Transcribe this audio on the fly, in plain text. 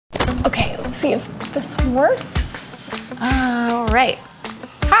Okay, let's see if this works. All right.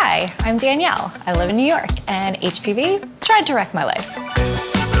 Hi, I'm Danielle. I live in New York, and HPV tried to wreck my life.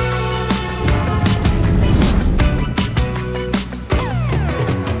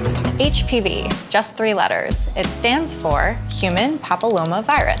 HPV, just 3 letters. It stands for human papilloma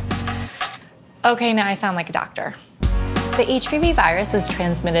virus. Okay, now I sound like a doctor. The HPV virus is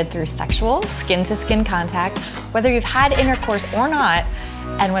transmitted through sexual, skin-to-skin contact, whether you've had intercourse or not,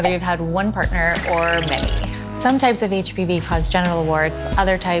 and whether you've had one partner or many. Some types of HPV cause genital warts,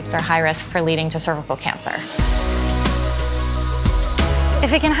 other types are high risk for leading to cervical cancer.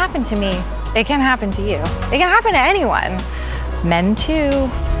 If it can happen to me, it can happen to you. It can happen to anyone, men too.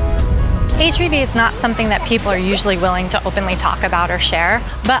 HPV is not something that people are usually willing to openly talk about or share,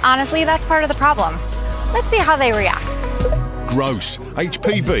 but honestly, that's part of the problem. Let's see how they react. Gross.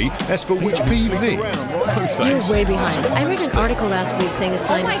 HPV? That's for which PV? No thanks. You're way behind. I read an article last week saying a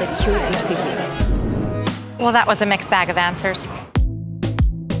scientist had cured HPV. Well, that was a mixed bag of answers.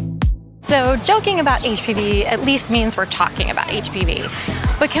 So joking about HPV at least means we're talking about HPV.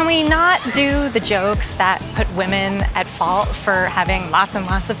 But can we not do the jokes that put women at fault for having lots and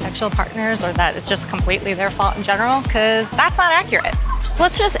lots of sexual partners, or that it's just completely their fault in general? Because that's not accurate.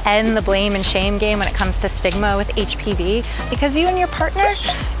 Let's just end the blame and shame game when it comes to stigma with HPV, because you and your partner,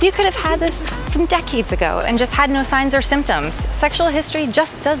 you could have had this from decades ago and just had no signs or symptoms. Sexual history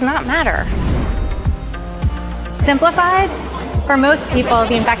just does not matter. Simplified, for most people,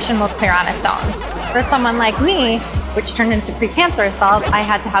 the infection will clear on its own. For someone like me, which turned into precancerous cells, I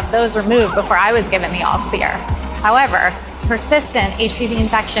had to have those removed before I was given the all clear. However, persistent HPV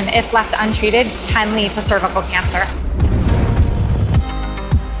infection, if left untreated, can lead to cervical cancer.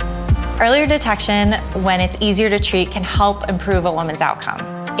 Earlier detection, when it's easier to treat, can help improve a woman's outcome.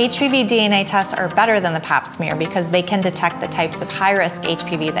 HPV DNA tests are better than the Pap smear because they can detect the types of high-risk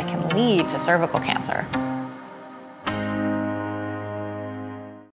HPV that can lead to cervical cancer.